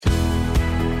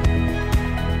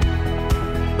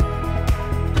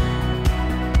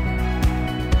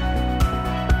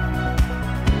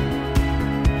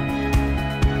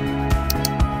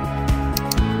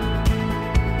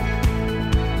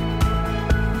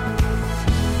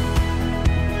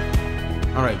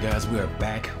All right, guys, we are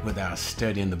back with our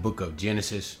study in the book of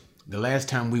Genesis. The last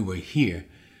time we were here,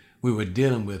 we were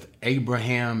dealing with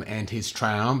Abraham and his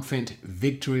triumphant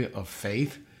victory of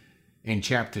faith in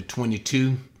chapter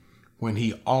 22, when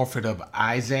he offered up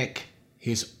Isaac,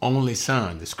 his only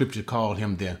son. The scripture called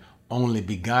him the only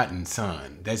begotten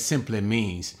son. That simply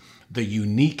means the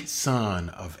unique son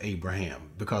of Abraham,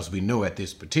 because we know at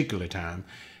this particular time,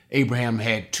 Abraham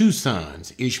had two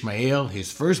sons, Ishmael,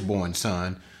 his firstborn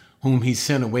son, whom he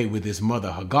sent away with his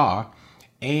mother Hagar,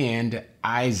 and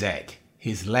Isaac,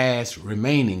 his last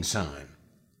remaining son.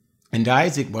 And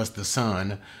Isaac was the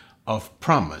son of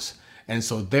promise. And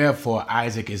so therefore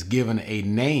Isaac is given a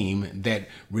name that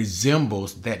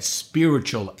resembles that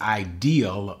spiritual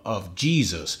ideal of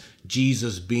Jesus,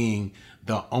 Jesus being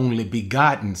the only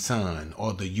begotten son,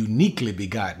 or the uniquely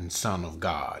begotten son of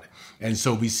God. And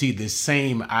so we see this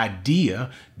same idea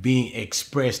being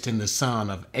expressed in the son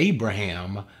of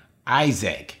Abraham,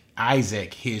 Isaac,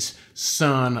 his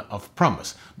son of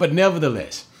promise. But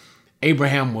nevertheless,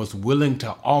 Abraham was willing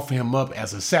to offer him up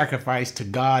as a sacrifice to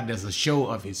God as a show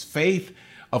of his faith.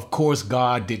 Of course,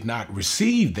 God did not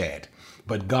receive that,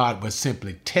 but God was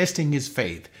simply testing his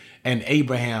faith. And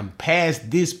Abraham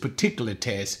passed this particular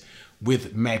test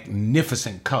with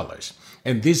magnificent colors.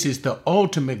 And this is the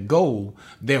ultimate goal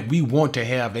that we want to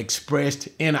have expressed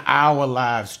in our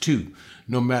lives too.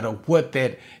 No matter what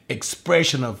that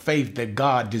expression of faith that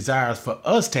God desires for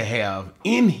us to have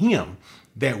in him,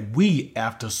 that we,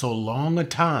 after so long a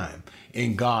time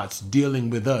in God's dealing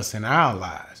with us in our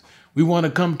lives, we want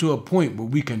to come to a point where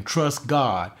we can trust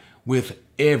God with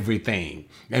everything.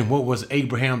 And what was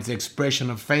Abraham's expression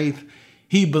of faith?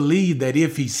 He believed that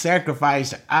if he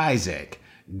sacrificed Isaac,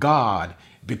 God,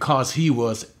 because he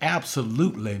was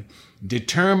absolutely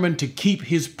determined to keep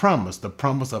his promise, the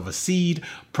promise of a seed,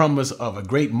 promise of a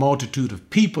great multitude of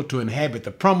people to inhabit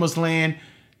the promised land,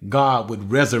 God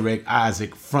would resurrect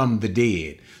Isaac from the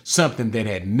dead, something that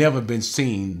had never been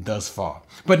seen thus far.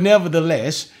 But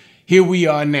nevertheless, here we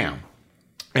are now.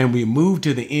 And we move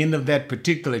to the end of that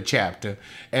particular chapter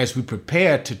as we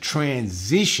prepare to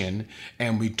transition.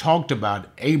 And we talked about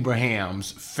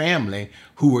Abraham's family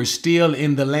who were still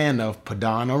in the land of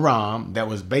Padan Aram, that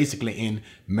was basically in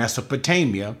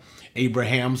Mesopotamia,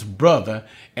 Abraham's brother,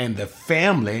 and the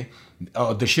family,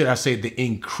 the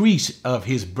increase of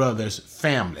his brother's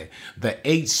family, the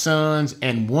 8 sons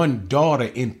and 1 daughter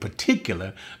in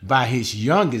particular by his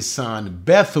youngest son,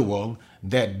 Bethuel,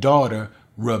 that daughter,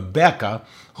 Rebecca,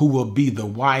 who will be the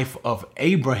wife of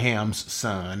Abraham's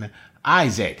son,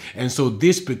 Isaac. And so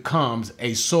this becomes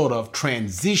a sort of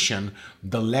transition,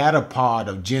 the latter part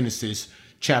of Genesis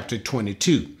chapter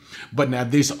 22. But now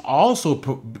this also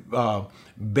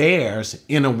bears,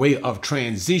 in a way of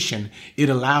transition, it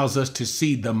allows us to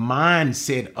see the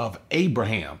mindset of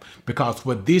Abraham, because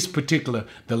what this particular,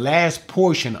 the last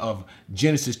portion of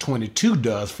Genesis 22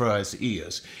 does for us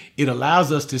is it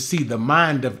allows us to see the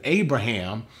mind of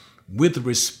Abraham with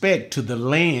respect to the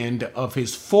land of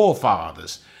his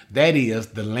forefathers. That is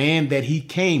the land that he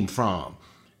came from,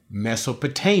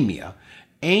 Mesopotamia,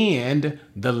 and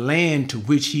the land to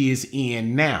which he is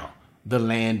in now, the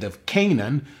land of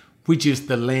Canaan, which is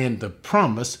the land of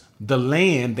promise, the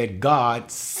land that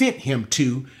God sent him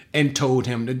to and told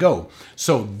him to go.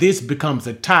 So this becomes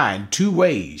a tie in 2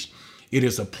 ways. It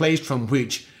is a place from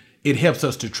which it helps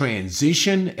us to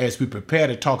transition as we prepare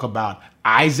to talk about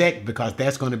Isaac, because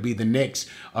that's going to be the next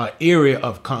area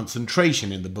of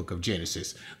concentration in the book of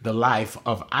Genesis, the life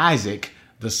of Isaac,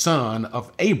 the son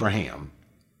of Abraham.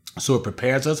 So it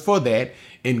prepares us for that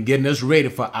in getting us ready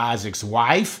for Isaac's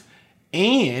wife.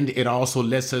 And it also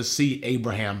lets us see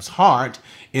Abraham's heart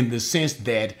in the sense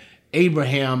that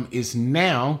Abraham is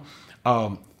now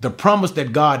the promise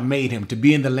that God made him to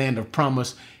be in the land of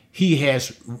promise.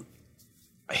 He's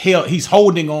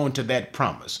holding on to that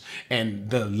promise, and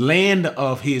the land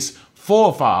of his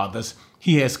forefathers,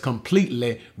 he has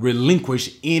completely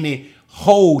relinquished any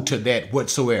hold to that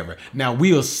whatsoever. Now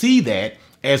we'll see that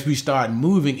as we start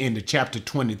moving into chapter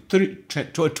 23,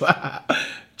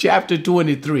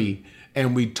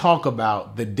 and we talk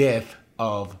about the death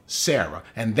of Sarah.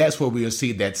 And that's where we'll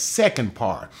see that second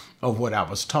part of what I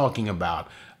was talking about,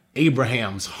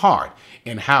 Abraham's heart,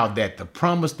 and how that the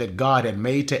promise that God had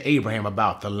made to Abraham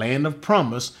about the land of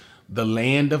promise, the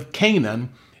land of Canaan,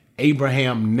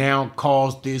 Abraham now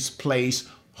calls this place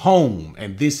home.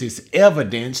 And this is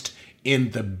evidenced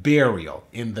in the burial,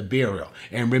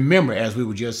 And remember, as we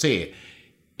were just said,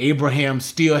 Abraham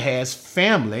still has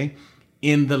family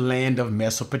in the land of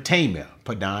Mesopotamia,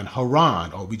 Padan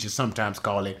Haran, or we just sometimes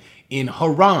call it in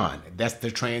Haran. That's the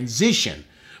transition.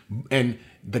 And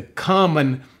the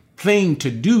common thing to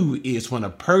do is when a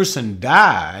person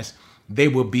dies, they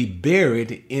will be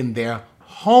buried in their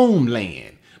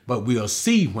homeland. But we'll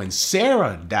see when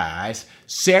Sarah dies,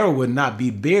 Sarah would not be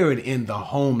buried in the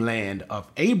homeland of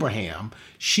Abraham.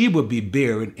 She would be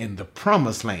buried in the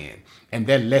promised land. And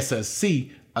that lets us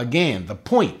see, again, the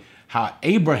point, how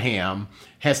Abraham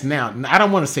has now, I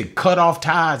don't want to say cut off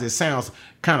ties. It sounds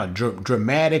kind of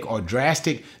dramatic or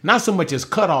drastic. Not so much as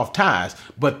cut off ties,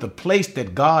 but the place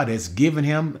that God has given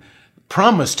him,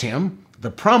 promised him,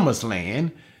 the promised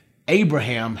land,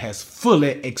 Abraham has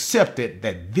fully accepted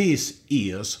that this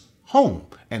is home.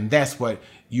 And that's what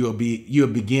you're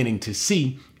beginning to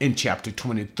see in chapter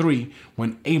 23,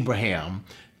 when Abraham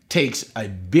takes a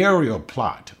burial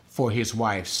plot for his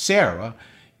wife Sarah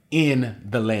in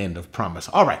the land of promise.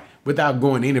 All right, without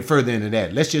going any further into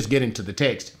that, let's just get into the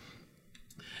text.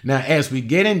 Now, as we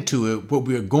get into it, what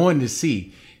we're going to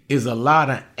see is a lot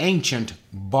of ancient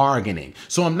bargaining.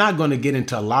 So I'm not going to get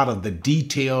into a lot of the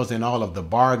details and all of the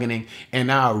bargaining,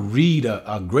 and I'll read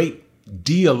a great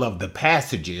deal of the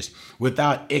passages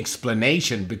without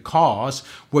explanation, because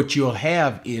what you'll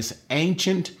have is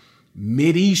ancient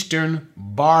Mideastern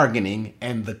bargaining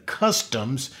and the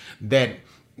customs that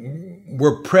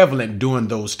were prevalent during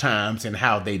those times and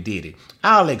how they did it.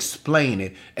 I'll explain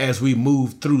it as we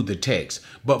move through the text,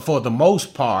 but for the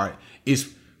most part, it's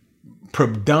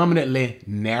predominantly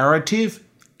narrative,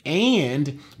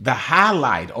 and the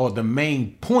highlight or the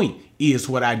main point is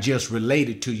what I just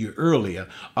related to you earlier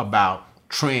about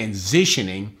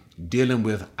transitioning, dealing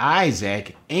with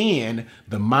Isaac, and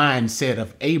the mindset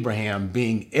of Abraham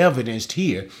being evidenced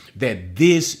here that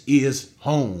this is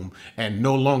home and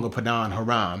no longer Padan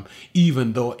Haram,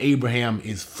 even though Abraham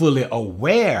is fully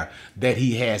aware that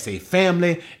he has a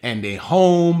family and a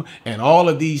home and all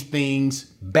of these things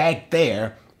back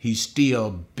there. He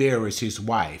still buries his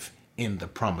wife in the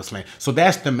promised land. So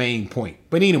that's the main point.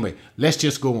 But anyway, let's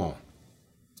just go on.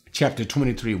 Chapter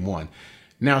 23:1.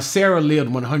 Now Sarah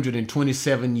lived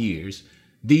 127 years.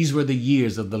 These were the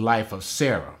years of the life of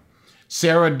Sarah.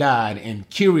 Sarah died in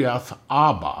Kiriath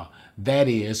Arba, that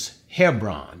is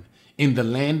Hebron, in the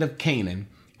land of Canaan,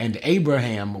 and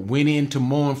Abraham went in to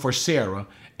mourn for Sarah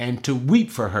and to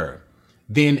weep for her.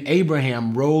 Then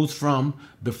Abraham rose from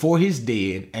before his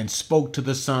dead and spoke to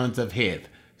the sons of Heth,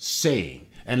 saying,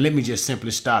 and let me just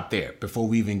simply stop there before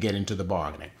we even get into the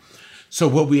bargaining. So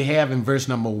what we have in verse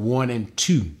number 1 and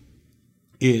 2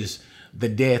 is the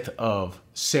death of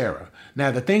Sarah.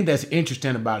 Now, the thing that's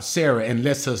interesting about Sarah and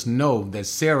lets us know that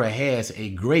Sarah has a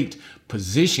great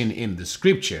position in the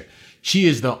scripture. She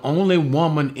is the only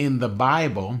woman in the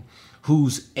Bible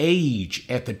whose age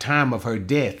at the time of her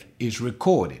death is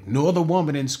recorded. No other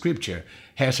woman in scripture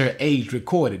has her age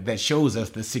recorded. That shows us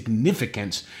the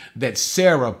significance that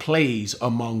Sarah plays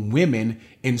among women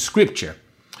in scripture.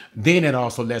 Then it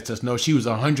also lets us know she was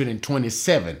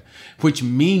 127, which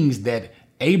means that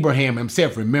Abraham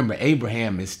himself, remember,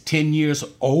 Abraham is 10 years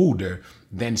older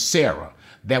than Sarah.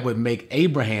 That would make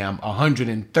Abraham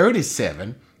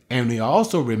 137. And we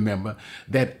also remember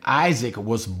that Isaac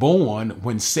was born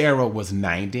when Sarah was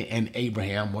 90 and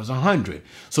Abraham was 100.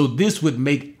 So this would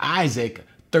make Isaac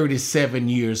 37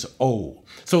 years old.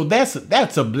 So that's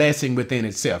a blessing within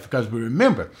itself, because we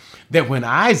remember that when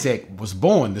Isaac was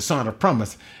born, the son of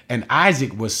promise, and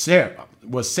Isaac was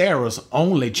Sarah's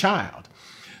only child,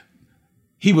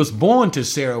 he was born to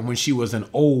Sarah when she was an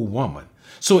old woman.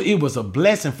 So it was a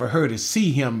blessing for her to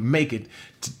see him make it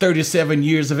to 37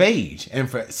 years of age. And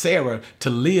for Sarah to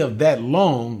live that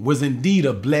long was indeed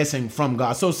a blessing from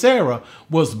God. So Sarah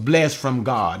was blessed from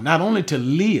God, not only to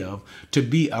live to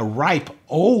be a ripe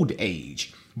old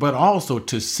age, but also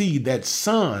to see that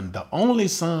son, the only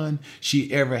son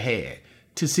she ever had,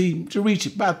 to reach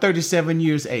about 37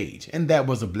 years age. And that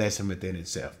was a blessing within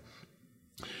itself.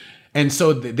 And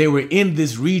so they were in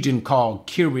this region called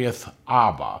Kiriath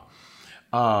Arba.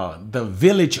 The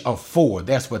village of four,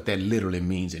 that's what that literally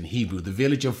means in Hebrew. The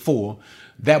village of four,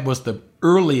 that was the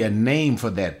earlier name for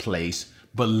that place,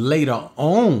 but later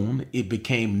on it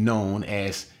became known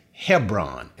as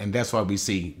Hebron. And that's why we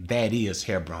see that is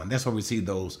Hebron. That's why we see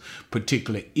those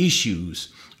particular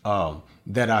issues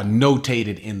that are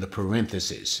notated in the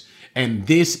parentheses. And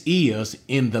this is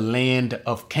in the land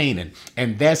of Canaan.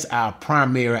 And that's our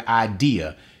primary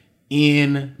idea,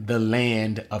 in the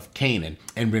land of Canaan.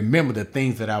 And remember the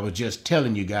things that I was just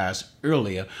telling you guys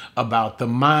earlier about the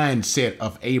mindset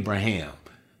of Abraham,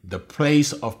 the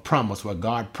place of promise where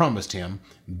God promised him,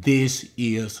 this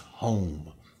is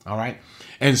home. All right.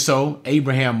 And so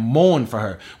Abraham mourned for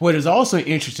her. What is also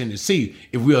interesting to see,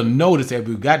 if we'll notice that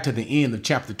we got to the end of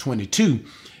chapter 22,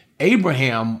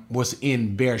 Abraham was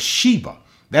in Beersheba.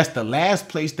 That's the last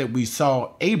place that we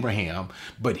saw Abraham.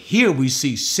 But here we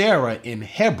see Sarah in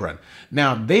Hebron.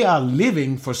 Now, they are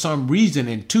living for some reason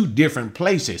in two different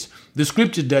places. The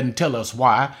scripture doesn't tell us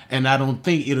why, and I don't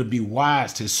think it'll be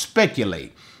wise to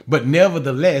speculate. But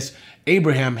nevertheless,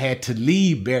 Abraham had to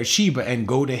leave Beersheba and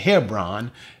go to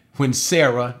Hebron when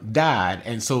Sarah died.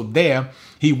 And so there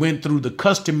he went through the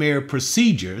customary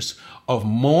procedures of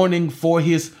mourning for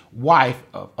his wife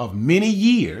of many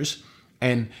years.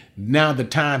 And now the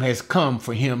time has come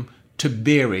for him to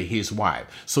bury his wife.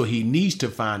 So he needs to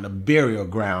find a burial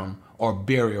ground or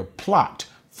burial plot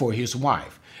for his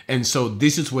wife. And so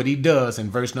this is what he does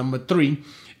in verse number 3.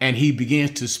 And he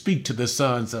begins to speak to the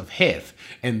sons of Heth.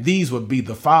 And these would be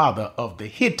the father of the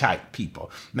Hittite people.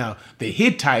 Now, the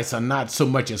Hittites are not so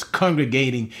much as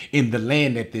congregating in the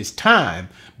land at this time,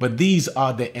 but these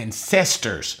are the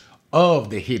ancestors of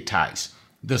the Hittites,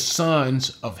 the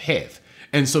sons of Heth.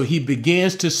 And so he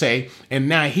begins to say, and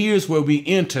now here's where we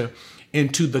enter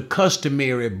into the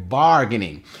customary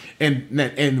bargaining.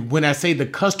 And when I say the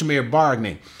customary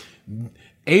bargaining,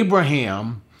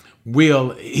 Abraham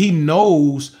he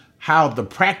knows how the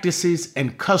practices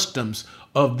and customs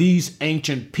of these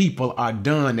ancient people are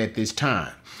done at this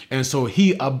time. And so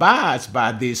he abides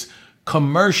by this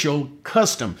commercial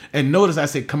custom. And notice I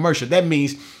said commercial. That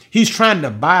means he's trying to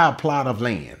buy a plot of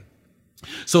land.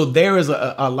 So there is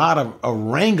a lot of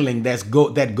wrangling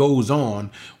that goes on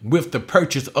with the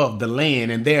purchase of the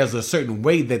land. And there's a certain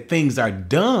way that things are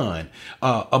done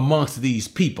amongst these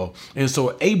people. And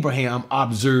so Abraham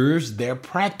observes their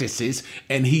practices,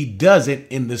 and he does it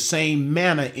in the same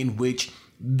manner in which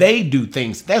they do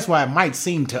things. That's why it might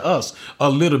seem to us a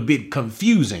little bit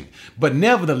confusing. But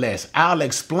nevertheless, I'll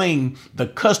explain the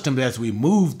customs as we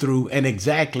move through and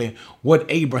exactly what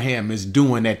Abraham is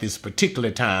doing at this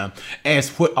particular time, as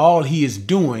what all he is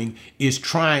doing is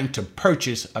trying to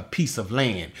purchase a piece of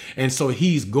land. And so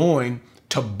he's going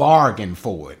to bargain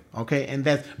for it. Okay. And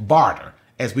that's barter,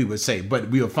 as we would say. But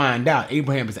we'll find out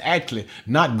Abraham is actually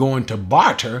not going to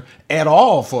barter at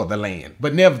all for the land.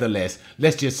 But nevertheless,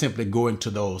 let's just simply go into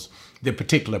the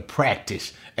particular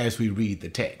practice as we read the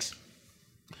text.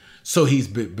 So he's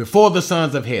before the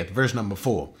sons of Heth, verse number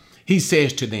 4. He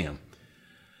says to them,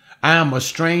 I am a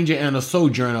stranger and a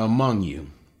sojourner among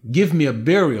you. Give me a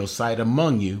burial site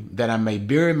among you, that I may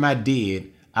bury my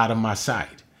dead out of my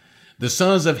sight. The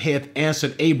sons of Heth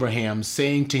answered Abraham,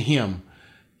 saying to him,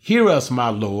 Hear us, my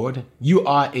Lord, you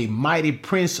are a mighty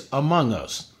prince among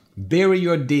us. Bury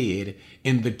your dead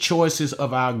in the choicest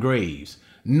of our graves.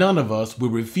 None of us will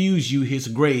refuse you his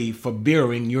grave for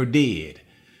burying your dead.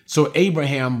 So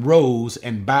Abraham rose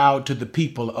and bowed to the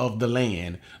people of the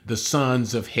land, the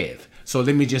sons of Heth. So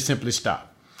let me just simply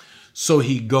stop. So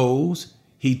he goes,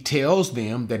 he tells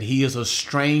them that he is a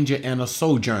stranger and a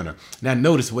sojourner. Now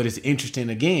notice what is interesting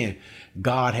again.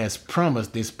 God has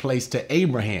promised this place to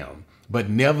Abraham. But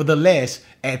nevertheless,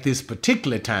 at this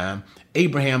particular time,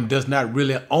 Abraham does not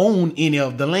really own any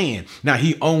of the land. Now,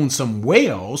 he owns some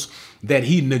wells that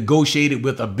he negotiated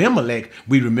with Abimelech.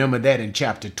 We remember that in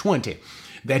chapter 20,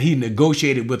 that he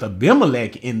negotiated with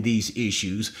Abimelech in these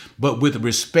issues. But with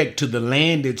respect to the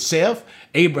land itself,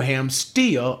 Abraham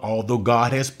still, although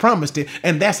God has promised it,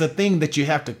 and that's a thing that you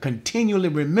have to continually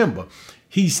remember,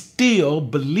 he still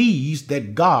believes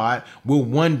that God will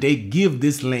one day give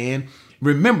this land.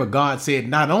 Remember, God said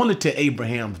not only to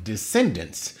Abraham's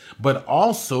descendants, but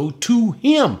also to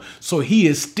him. So he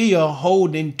is still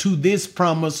holding to this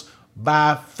promise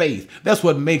by faith. That's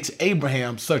what makes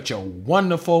Abraham such a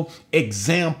wonderful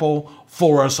example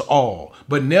for us all.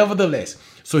 But nevertheless,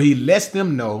 so he lets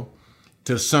them know,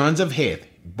 to sons of Heth,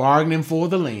 bargaining for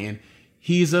the land,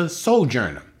 he's a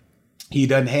sojourner. He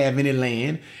doesn't have any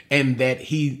land, and that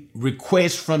he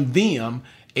requests from them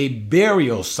a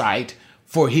burial site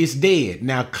for his dead.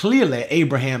 Now, clearly,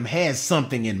 Abraham has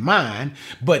something in mind,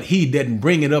 but he doesn't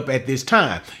bring it up at this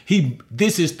time.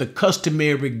 This is the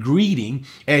customary greeting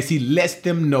as he lets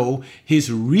them know his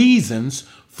reasons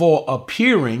for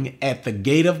appearing at the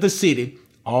gate of the city.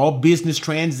 All business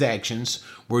transactions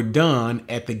were done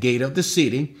at the gate of the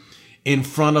city in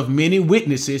front of many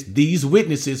witnesses. These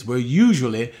witnesses were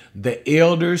usually the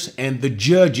elders and the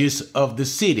judges of the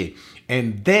city.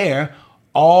 And there,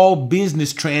 all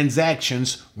business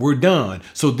transactions were done.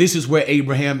 So this is where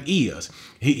Abraham is.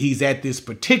 He's at this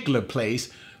particular place,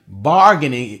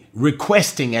 bargaining,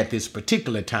 requesting at this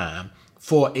particular time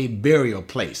for a burial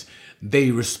place.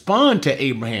 They respond to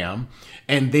Abraham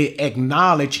and they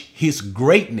acknowledge his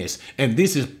greatness. And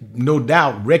this is no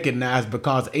doubt recognized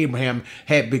because Abraham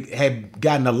had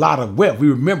gotten a lot of wealth. We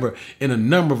remember in a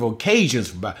number of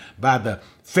occasions by the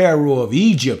Pharaoh of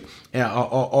Egypt,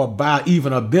 or by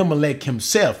even Abimelech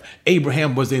himself.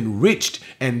 Abraham was enriched.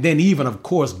 And then even, of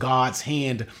course, God's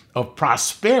hand of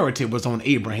prosperity was on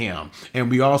Abraham.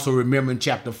 And we also remember in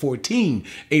chapter 14,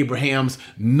 Abraham's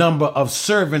number of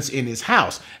servants in his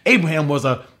house. Abraham was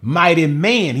a mighty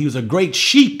man. He was a great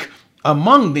sheik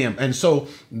among them. And so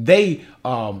they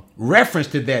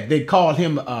referenced to that. They called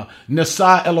him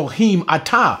Nasa Elohim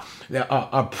Atah,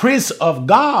 a prince of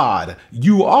God.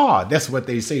 You are. That's what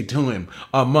they say to him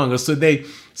among us. So they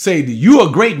say, you're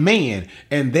a great man.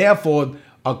 And therefore,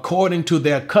 according to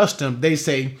their custom, they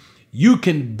say, you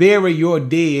can bury your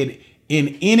dead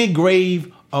in any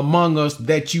grave among us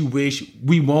that you wish.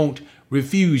 We won't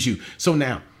refuse you. So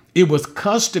now, it was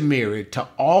customary to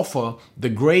offer the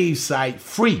grave site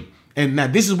free. And now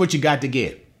this is what you got to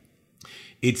get.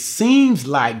 It seems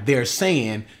like they're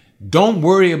saying, don't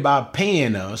worry about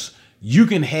paying us. You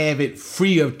can have it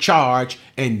free of charge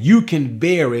and you can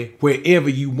bury wherever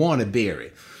you want to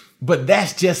bury. But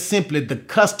that's just simply the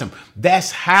custom.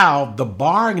 That's how the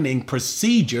bargaining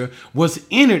procedure was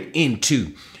entered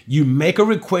into. You make a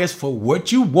request for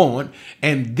what you want,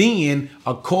 and then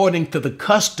according to the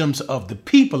customs of the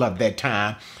people of that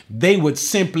time, they would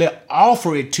simply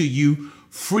offer it to you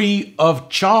free of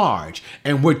charge.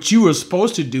 And what you were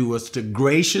supposed to do was to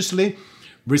graciously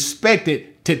respect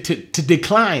it, to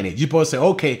decline it. You're supposed to say,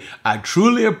 okay, I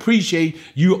truly appreciate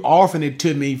you offering it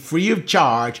to me free of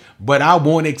charge, but I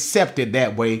won't accept it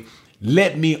that way.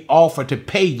 Let me offer to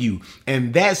pay you.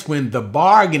 And that's when the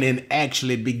bargaining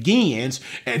actually begins.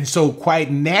 And so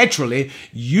quite naturally,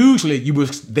 usually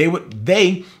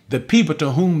the people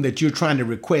to whom that you're trying to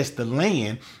request the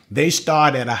land, they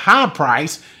start at a high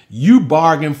price, you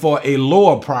bargain for a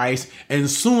lower price, and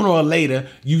sooner or later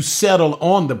you settle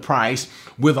on the price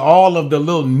with all of the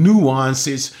little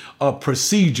nuances of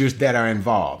procedures that are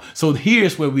involved. So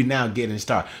here's where we now get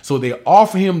started. So they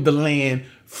offer him the land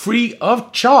free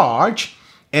of charge,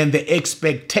 and the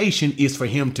expectation is for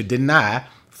him to deny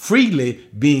freely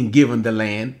being given the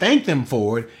land, thank them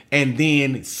for it, and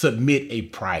then submit a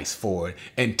price for it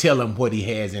and tell them what he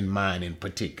has in mind in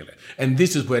particular. And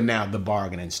this is where now the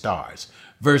bargaining starts.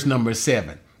 Verse number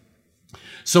 7.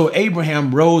 So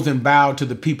Abraham rose and bowed to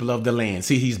the people of the land.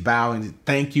 See, he's bowing.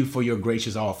 Thank you for your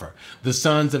gracious offer. The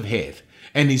sons of Heth.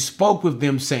 And he spoke with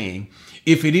them, saying,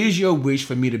 if it is your wish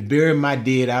for me to bury my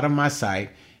dead out of my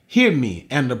sight, hear me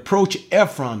and approach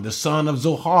Ephron, the son of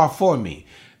Zohar, for me,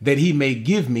 that he may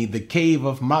give me the cave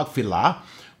of Machpelah,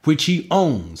 which he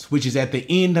owns, which is at the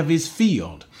end of his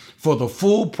field. For the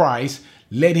full price,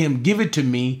 let him give it to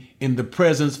me in the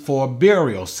presence for a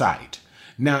burial site.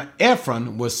 Now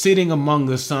Ephron was sitting among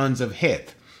the sons of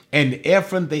Heth, and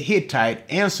Ephron the Hittite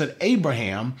answered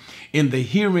Abraham in the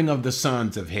hearing of the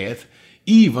sons of Heth,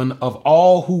 even of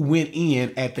all who went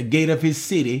in at the gate of his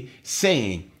city,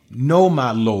 saying, no,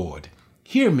 my Lord,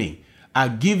 hear me. I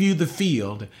give you the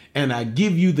field, and I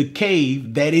give you the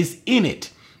cave that is in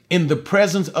it. In the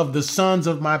presence of the sons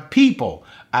of my people,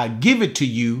 I give it to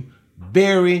you.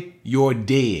 Bury your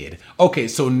dead. Okay,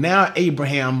 so now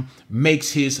Abraham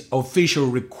makes his official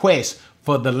request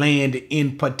for the land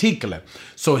in particular.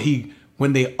 So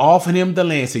when they offered him the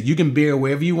land, said, you can bury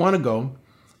wherever you want to go.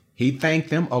 He thanked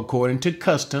them according to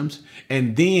customs,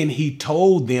 and then he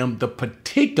told them the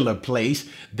particular place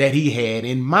that he had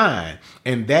in mind,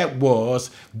 and that was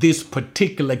this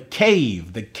particular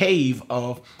cave, the cave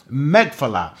of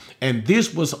Machpelah. And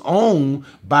this was owned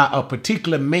by a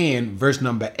particular man, verse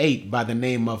number 8, by the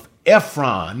name of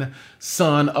Ephron,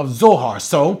 son of Zohar.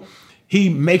 So he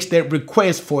makes that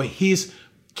request for his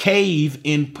cave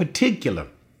in particular.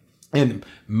 And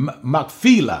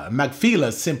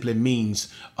Machpelah simply means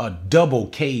a double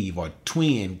cave or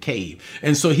twin cave.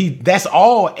 And so that's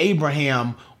all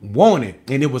Abraham wanted.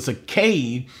 And it was a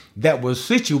cave that was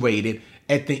situated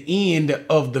at the end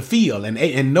of the field.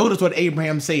 And notice what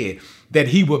Abraham said, that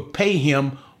he would pay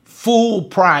him full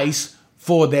price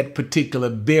for that particular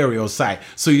burial site.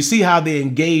 So you see how they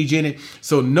engage in it.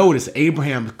 So notice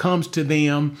Abraham comes to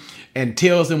them and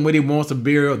tells them what he wants to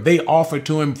bury. They offer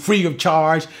to him free of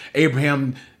charge.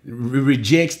 Abraham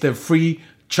rejects the free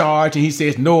charge and he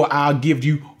says, no, I'll give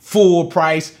you full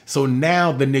price. So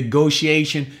now the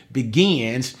negotiation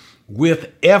begins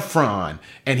with Ephron,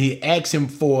 and he asks him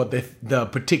for the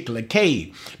particular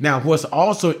cave. Now, what's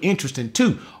also interesting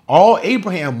too, all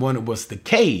Abraham wanted was the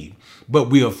cave, but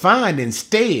we'll find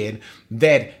instead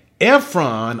that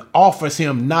Ephron offers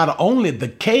him not only the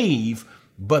cave,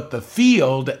 but the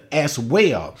field as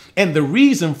well. And the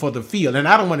reason for the field, and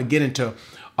I don't want to get into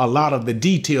a lot of the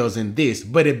details in this,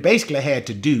 but it basically had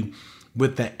to do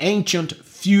with the ancient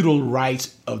feudal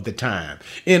rights of the time.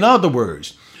 In other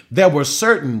words, There were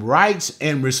certain rights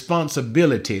and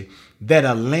responsibility that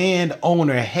a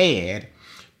landowner had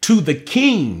to the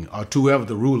king or to whoever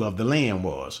the ruler of the land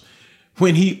was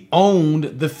when he owned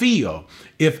the field.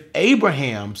 If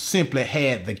Abraham simply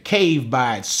had the cave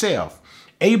by itself,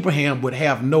 Abraham would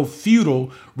have no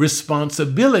feudal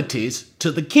responsibilities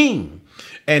to the king,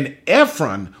 and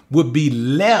Ephron would be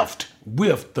left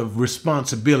with the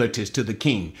responsibilities to the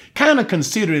king. Kind of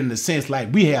considered in the sense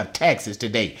like we have taxes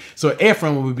today. So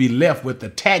Ephron would be left with the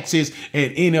taxes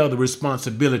and any other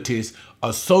responsibilities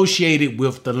associated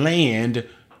with the land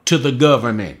to the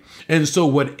government. And so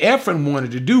what Ephron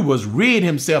wanted to do was rid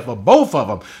himself of both of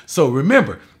them. So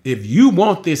remember, if you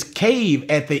want this cave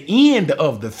at the end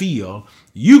of the field,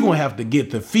 you're going to have to get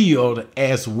the field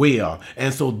as well.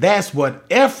 And so that's what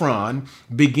Ephron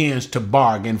begins to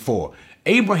bargain for.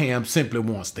 Abraham simply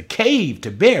wants the cave to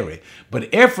bury,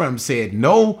 but Ephraim said,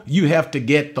 no, you have to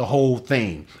get the whole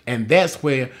thing. And that's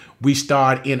where we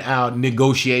start in our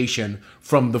negotiation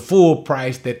from the full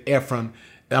price that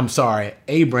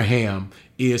Abraham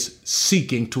is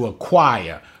seeking to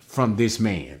acquire from this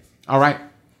man. All right.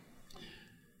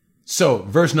 So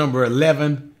verse number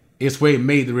 11 is where he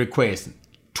made the request.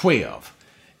 12.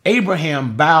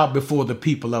 Abraham bowed before the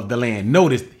people of the land.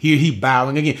 Notice here he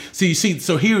bowing again.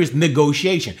 So here is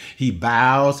negotiation. He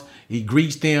bows, he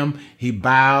greets them, he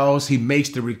bows, he makes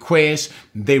the request.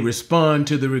 They respond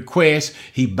to the request.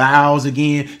 He bows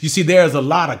again. You see, there's a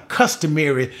lot of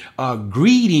customary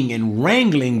greeting and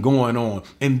wrangling going on.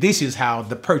 And this is how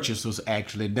the purchase was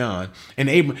actually done.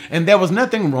 And there was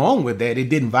nothing wrong with that. It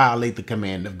didn't violate the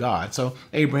command of God. So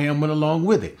Abraham went along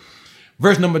with it.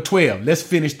 Verse number 12, let's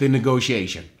finish the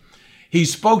negotiation. He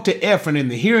spoke to Ephron in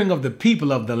the hearing of the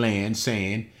people of the land,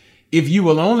 saying, if you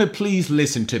will only please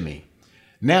listen to me.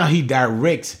 Now he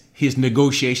directs his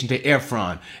negotiation to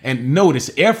Ephron. And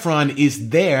notice, Ephron is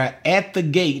there at the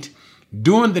gate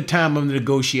during the time of the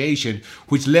negotiation,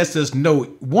 which lets us know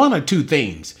one or two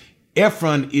things.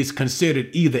 Ephron is considered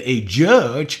either a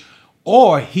judge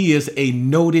or he is a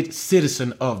noted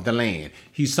citizen of the land.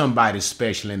 He's somebody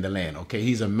special in the land, okay?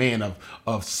 He's a man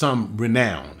of some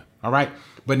renown, all right?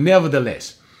 But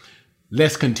nevertheless,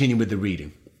 let's continue with the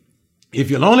reading.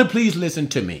 If you'll only please listen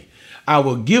to me, I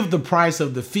will give the price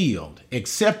of the field,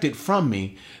 accept it from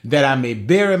me, that I may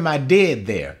bury my dead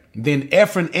there. Then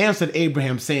Ephron answered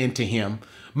Abraham, saying to him,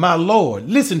 my Lord,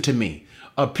 listen to me.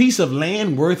 A piece of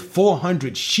land worth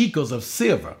 400 shekels of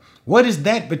silver. What is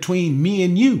that between me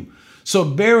and you? So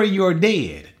bury your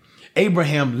dead.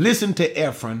 Abraham listened to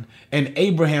Ephron, and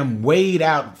Abraham weighed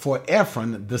out for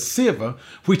Ephron the silver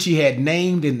which he had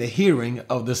named in the hearing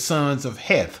of the sons of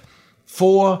Heth,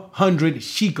 400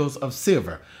 shekels of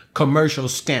silver, commercial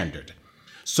standard.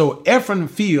 So Ephron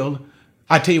field,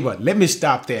 I tell you what, let me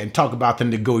stop there and talk about the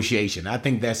negotiation. I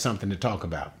think that's something to talk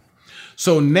about.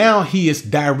 So now he is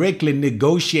directly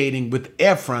negotiating with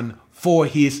Ephron for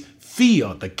his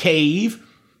field, the cave,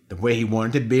 the way he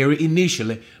wanted to bury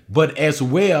initially, but as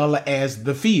well as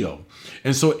the field.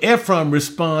 And so Ephron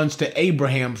responds to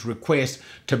Abraham's request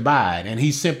to buy it. And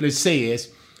he simply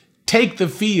says, take the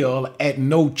field at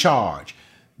no charge.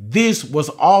 This was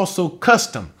also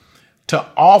custom to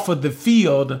offer the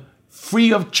field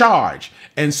free of charge.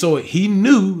 And so he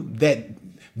knew that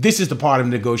this is the part of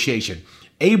negotiation.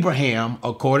 Abraham,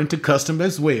 according to custom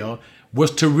as well,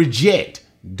 was to reject.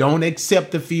 Don't accept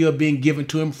the field being given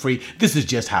to him free. This is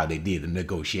just how they did the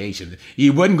negotiations. He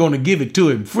wasn't going to give it to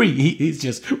him free. It's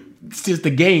just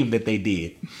the game that they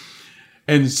did.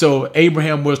 And so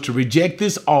Abraham was to reject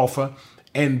this offer.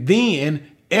 And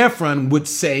then Ephron would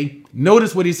say,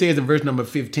 notice what he says in verse number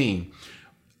 15,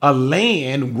 a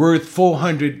land worth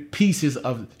 400 pieces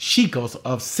of shekels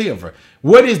of silver.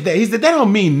 What is that? He said, that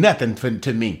don't mean nothing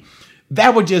to me.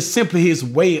 That was just simply his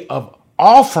way of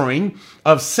offering,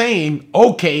 of saying,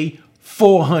 okay,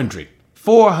 400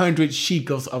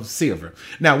 shekels of silver.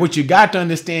 Now, what you got to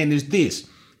understand is this.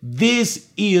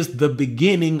 This is the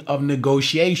beginning of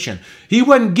negotiation. He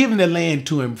wasn't giving the land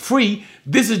to him free.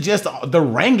 This is just the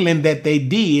wrangling that they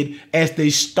did as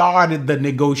they started the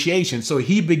negotiation. So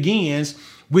he begins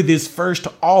with his first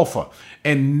offer.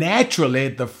 And naturally,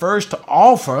 the first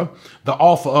offer, the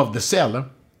offer of the seller,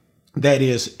 that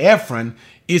is Ephron,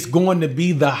 is going to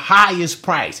be the highest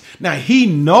price. Now, he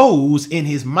knows in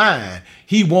his mind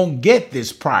he won't get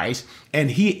this price,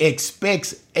 and he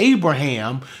expects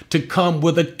Abraham to come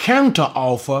with a counter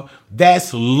offer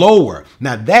that's lower.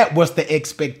 Now, that was the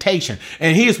expectation.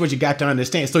 And here's what you got to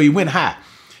understand. So he went high.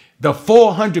 The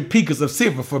 400 pieces of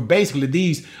silver for basically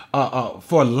these,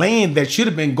 for land that should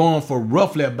have been going for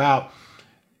roughly about,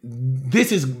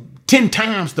 this is 10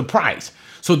 times the price.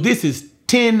 So this is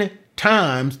 10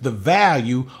 times the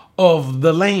value of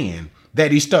the land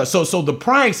that he started. So the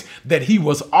price that he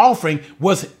was offering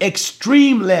was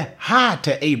extremely high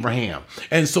to Abraham.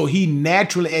 And so he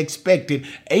naturally expected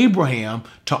Abraham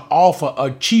to offer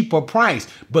a cheaper price.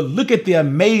 But look at the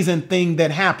amazing thing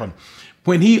that happened.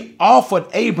 When he offered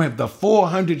Abraham the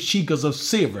 400 shekels of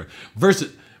silver,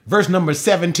 verse number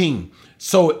 17.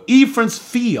 So Ephraim's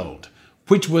field,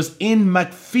 which was in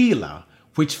Machpelah,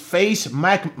 which faced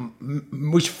Mamre,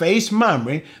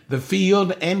 the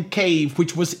field and cave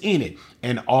which was in it,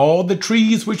 and all the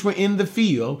trees which were in the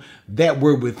field that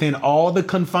were within all the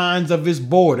confines of his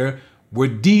border, were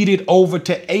deeded over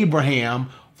to Abraham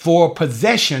for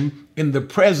possession in the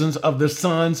presence of the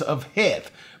sons of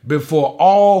Heth, before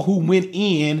all who went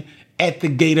in at the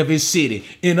gate of his city.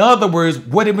 In other words,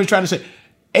 what he was trying to say,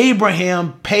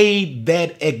 Abraham paid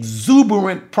that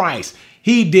exuberant price.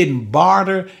 He didn't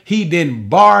barter. He didn't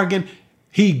bargain.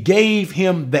 He gave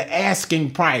him the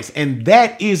asking price. And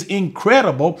that is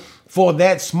incredible for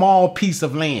that small piece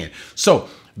of land. So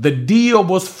the deal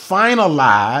was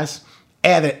finalized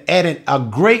at a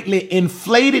greatly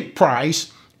inflated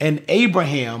price. And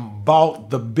Abraham bought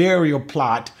the burial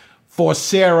plot for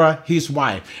Sarah, his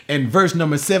wife. And verse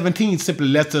number 17 simply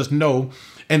lets us know,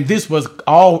 and this was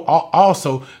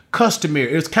also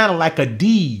customary. It was kind of like a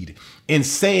deed in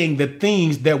saying the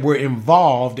things that were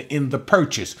involved in the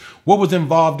purchase. What was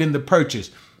involved in the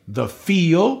purchase? The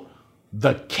field,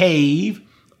 the cave,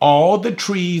 all the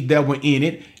trees that were in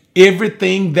it,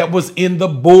 everything that was in the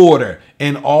border,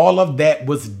 and all of that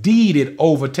was deeded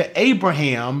over to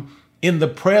Abraham in the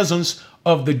presence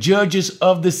of the judges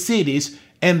of the cities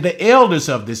and the elders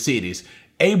of the cities.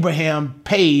 Abraham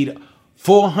paid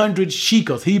 400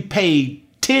 shekels. He paid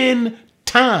 10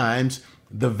 times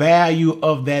the value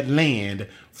of that land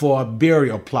for a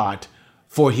burial plot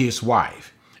for his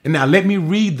wife. And now let me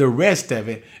read the rest of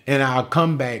it, and I'll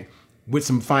come back with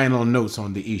some final notes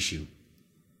on the issue.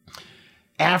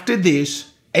 After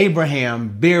this,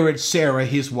 Abraham buried Sarah,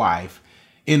 his wife,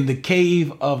 in the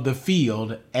cave of the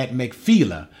field at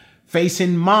Machpelah,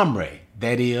 facing Mamre,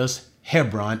 that is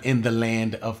Hebron, in the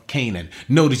land of Canaan.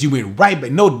 Notice you went right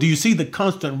back. No, do you see the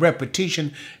constant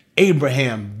repetition?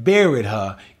 Abraham buried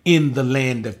her in the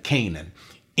land of Canaan.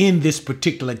 In this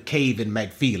particular cave in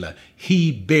Machpelah,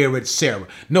 he buried Sarah.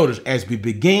 Notice as we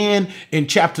began in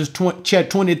chapter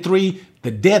 23,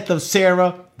 the death of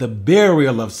Sarah, the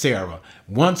burial of Sarah.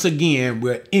 Once again,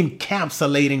 we're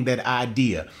encapsulating that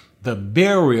idea. The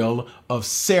burial of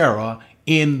Sarah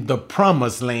in the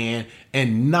promised land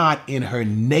and not in her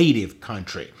native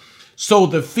country. So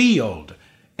the field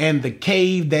and the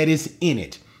cave that is in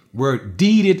it were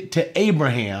deeded to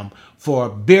Abraham for a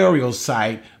burial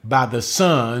site by the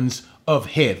sons of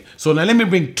Heth. So now let me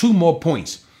bring two more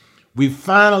points. We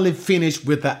finally finished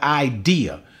with the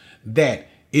idea that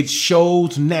it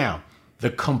shows now the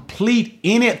complete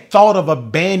innate thought of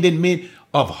abandonment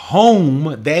of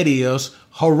home, that is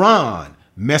Haran,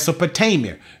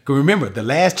 Mesopotamia. Remember, the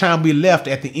last time we left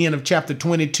at the end of chapter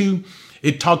 22,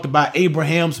 it talked about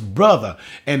Abraham's brother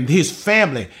and his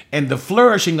family and the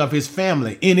flourishing of his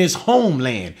family in his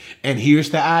homeland. And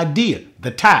here's the idea,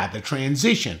 the tie, the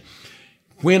transition.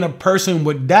 When a person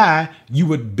would die, you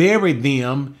would bury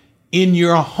them in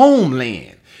your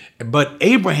homeland. But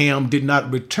Abraham did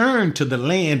not return to the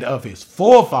land of his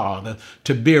forefather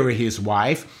to bury his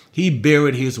wife. He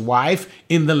buried his wife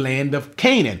in the land of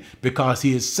Canaan because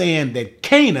he is saying that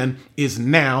Canaan is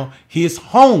now his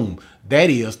home.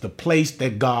 That is the place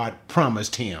that God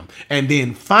promised him. And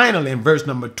then finally in verse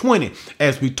number 20,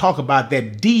 as we talk about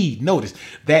that deed, notice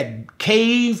that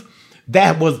cave,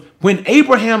 that was when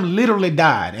Abraham literally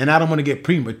died. And I don't want to get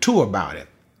premature about it.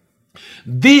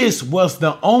 This was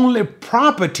the only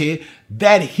property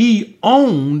that he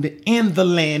owned in the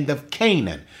land of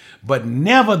Canaan. But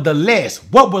nevertheless,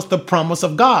 what was the promise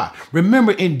of God?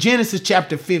 Remember in Genesis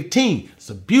chapter 15, it's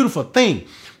a beautiful thing.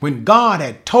 When God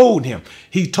had told him,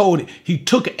 he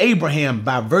took Abraham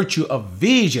by virtue of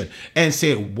vision and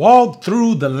said, walk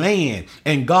through the land.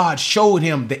 And God showed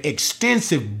him the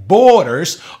extensive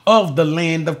borders of the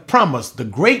land of promise, the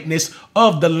greatness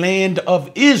of the land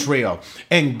of Israel.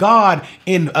 And God,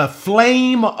 in a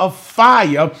flame of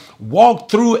fire, walked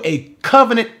through a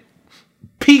covenant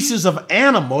pieces of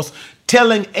animals,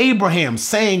 telling Abraham,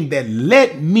 saying that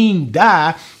let me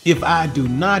die if I do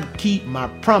not keep my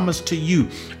promise to you.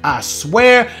 I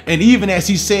swear, and even as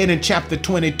he said in chapter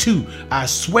 22, I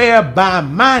swear by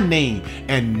my name,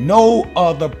 and no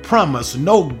other promise,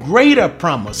 no greater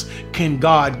promise can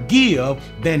God give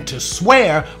than to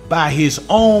swear by his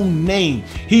own name.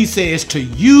 He says, to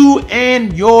you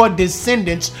and your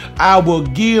descendants, I will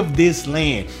give this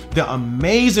land. The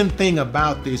amazing thing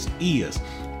about this is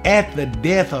at the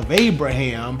death of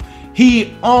Abraham,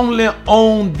 he only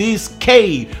owned this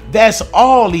cave. That's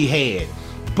all he had.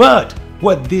 But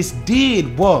what this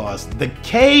did was the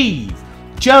cave,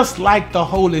 just like the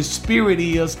Holy Spirit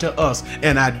is to us,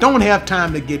 and I don't have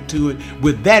time to get to it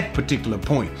with that particular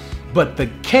point, but the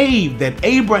cave that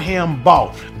Abraham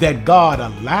bought, that God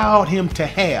allowed him to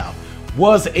have,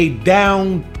 was a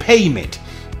down payment.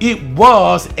 It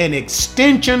was an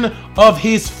extension of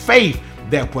his faith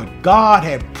that what God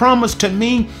had promised to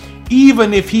me,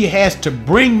 even if he has to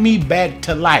bring me back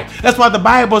to life. That's why the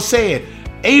Bible said,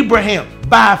 Abraham,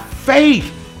 by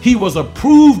faith, he was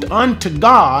approved unto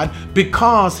God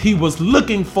because he was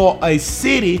looking for a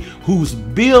city whose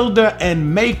builder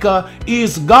and maker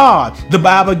is God. The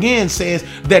Bible again says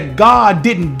that God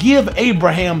didn't give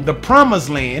Abraham the promised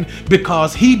land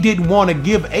because he didn't want to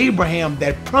give Abraham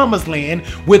that promised land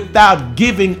without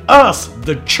giving us,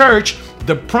 the church,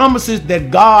 the promises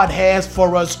that God has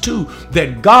for us too.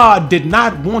 That God did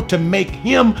not want to make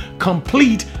him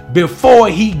complete before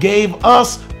he gave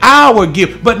us our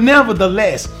gift. But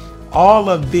nevertheless, all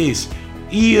of this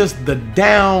is the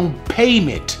down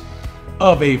payment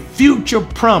of a future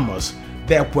promise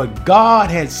that what God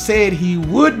had said he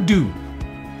would do,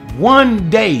 one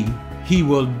day he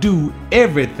will do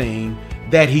everything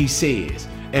that he says.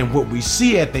 And what we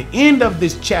see at the end of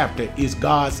this chapter is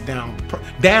God's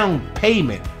down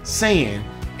payment saying,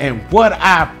 and what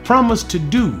I promised to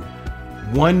do,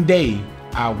 one day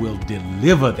I will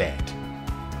deliver that.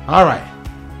 All right.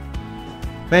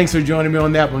 Thanks for joining me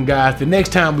on that one, guys. The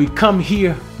next time we come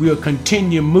here, we'll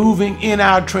continue moving in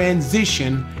our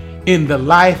transition in the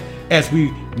life as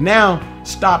we now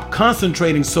stop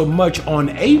concentrating so much on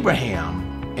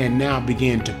Abraham and now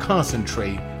begin to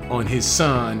concentrate on his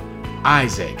son,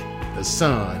 Isaac, the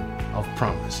son of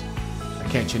promise. I'll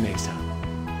catch you next time.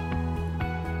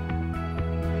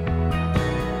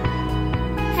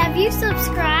 Have you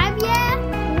subscribed